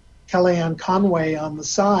director, Kellyanne Conway, on the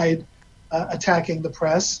side, attacking the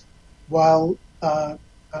press, while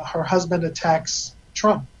her husband attacks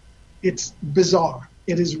Trump. It's bizarre.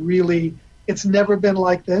 It is really, it's never been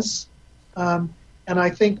like this. And I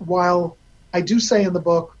think while I do say in the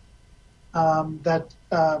book that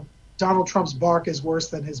Donald Trump's bark is worse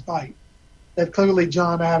than his bite, that clearly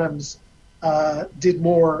John Adams did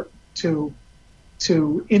more to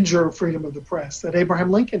injure freedom of the press, that Abraham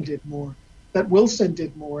Lincoln did more, that Wilson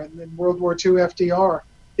did more, and in World War II, FDR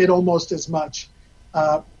did almost as much,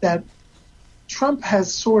 that Trump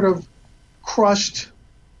has sort of crushed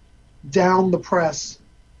down the press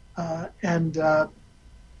and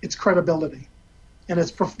its credibility and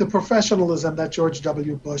its the professionalism that George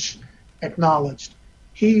W. Bush acknowledged.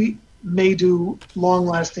 He may do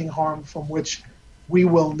long-lasting harm from which we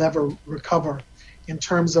will never recover in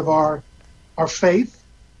terms of our faith,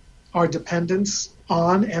 our dependence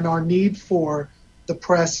on, and our need for the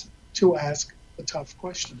press to ask the tough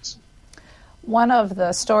questions. One of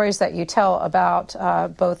the stories that you tell about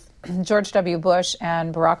both George W. Bush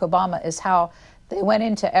and Barack Obama is how they went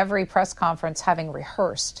into every press conference having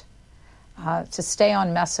rehearsed to stay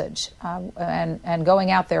on message and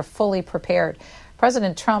going out there fully prepared.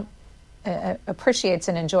 President Trump appreciates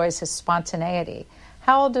and enjoys his spontaneity.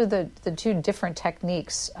 How do the two different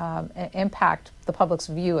techniques impact the public's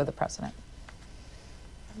view of the president?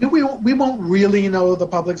 We won't really know the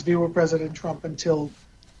public's view of President Trump until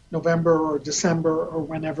November or December or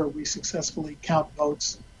whenever we successfully count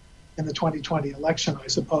votes in the 2020 election, I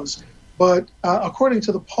suppose. But according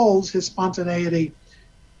to the polls, his spontaneity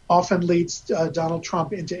often leads Donald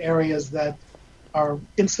Trump into areas that are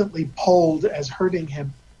instantly polled as hurting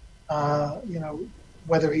him.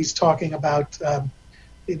 Whether he's talking about,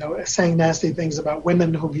 saying nasty things about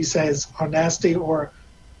women whom he says are nasty, or,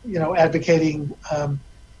 advocating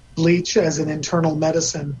bleach as an internal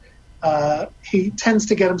medicine. He tends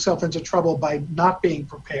to get himself into trouble by not being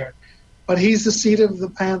prepared. But he's the seat of the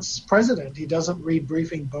pants president. He doesn't read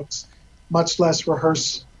briefing books, much less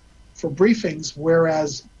rehearse for briefings,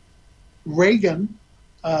 whereas Reagan,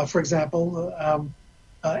 for example,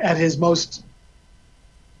 at his most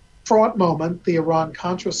fraught moment, the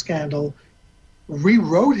Iran-Contra scandal,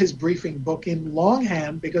 rewrote his briefing book in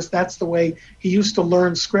longhand because that's the way he used to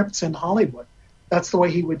learn scripts in Hollywood. That's the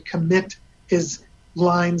way he would commit his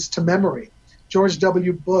lines to memory. George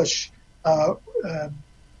W. Bush,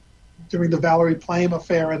 during the Valerie Plame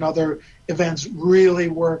affair and other events, really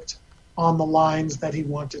worked on the lines that he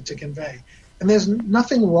wanted to convey. And there's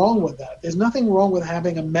nothing wrong with that. There's nothing wrong with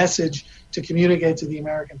having a message to communicate to the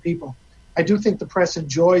American people. I do think the press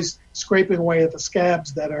enjoys scraping away at the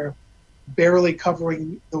scabs that are barely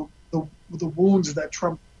covering the wounds that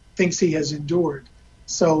Trump thinks he has endured.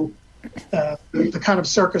 So the kind of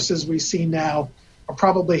circuses we see now are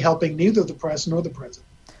probably helping neither the press nor the president.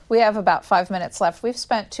 We have about 5 minutes left. We've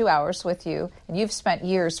spent 2 hours with you, and you've spent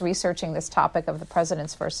years researching this topic of the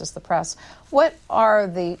presidents versus the press. What are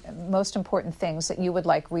the most important things that you would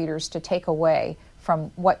like readers to take away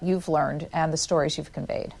from what you've learned and the stories you've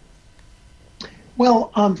conveyed?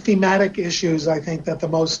 Well, on thematic issues, I think that the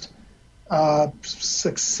most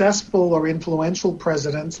successful or influential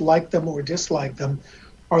presidents, like them or dislike them,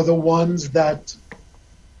 are the ones that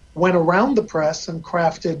went around the press and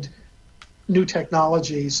crafted new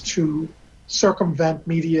technologies to circumvent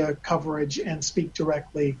media coverage and speak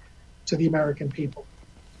directly to the American people.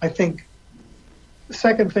 I think the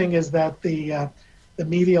second thing is that the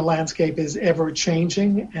media landscape is ever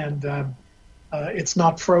changing, and it's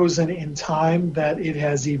not frozen in time, that it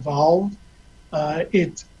has evolved.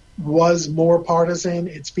 It was more partisan.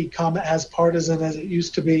 It's become as partisan as it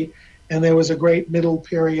used to be. And there was a great middle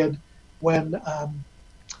period when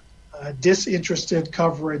disinterested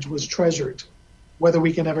coverage was treasured. Whether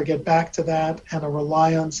we can ever get back to that, and a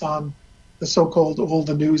reliance on the so-called all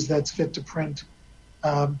the news that's fit to print,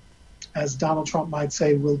 as Donald Trump might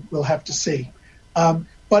say, we'll have to see.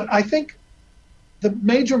 But I think the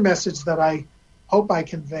major message that I hope I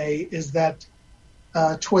convey is that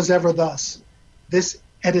 'twas ever thus. This,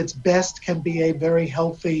 at its best, can be a very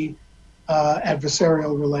healthy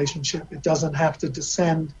adversarial relationship. It doesn't have to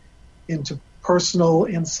descend into personal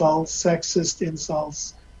insults, sexist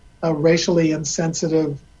insults, racially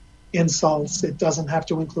insensitive insults. It doesn't have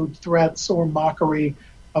to include threats or mockery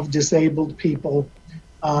of disabled people.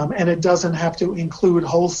 And it doesn't have to include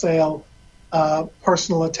wholesale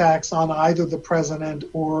personal attacks on either the president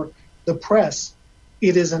or the press.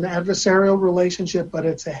 It is an adversarial relationship, but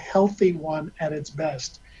it's a healthy one at its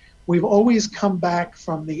best. We've always come back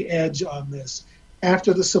from the edge on this.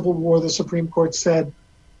 After the Civil War, the Supreme Court said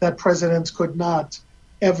that presidents could not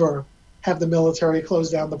ever have the military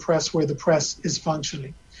close down the press where the press is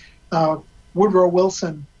functioning. Woodrow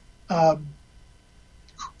Wilson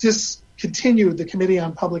discontinued the Committee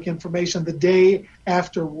on Public Information the day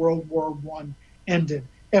after World War I ended.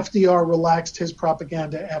 FDR relaxed his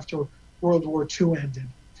propaganda after World War II ended.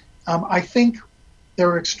 I think there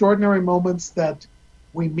are extraordinary moments that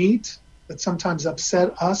we meet that sometimes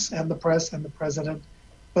upset us and the press and the president,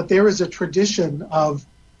 but there is a tradition of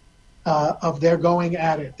their going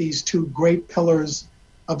at it, these two great pillars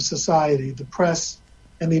of society, the press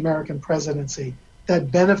and the American presidency,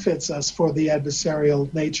 that benefits us for the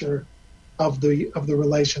adversarial nature of the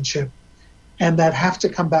relationship, and that have to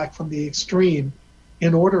come back from the extreme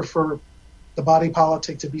in order for the body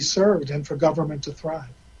politic to be served and for government to thrive.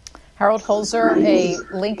 Harold Holzer, a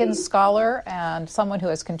Lincoln scholar and someone who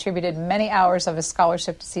has contributed many hours of his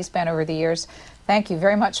scholarship to C-SPAN over the years, thank you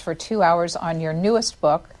very much for 2 hours on your newest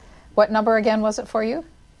book. What number again was it for you?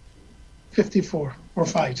 54, or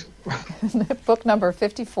Fight. Book number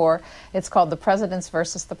 54. It's called The Presidents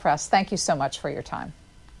versus the Press. Thank you so much for your time.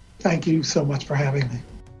 Thank you so much for having me.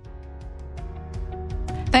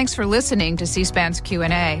 Thanks for listening to C-SPAN's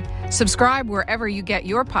Q&A. Subscribe wherever you get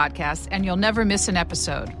your podcasts and you'll never miss an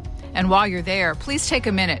episode. And while you're there, please take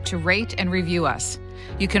a minute to rate and review us.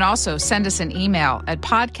 You can also send us an email at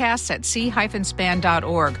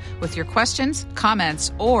podcasts@c-span.org with your questions,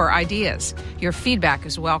 comments, or ideas. Your feedback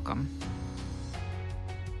is welcome.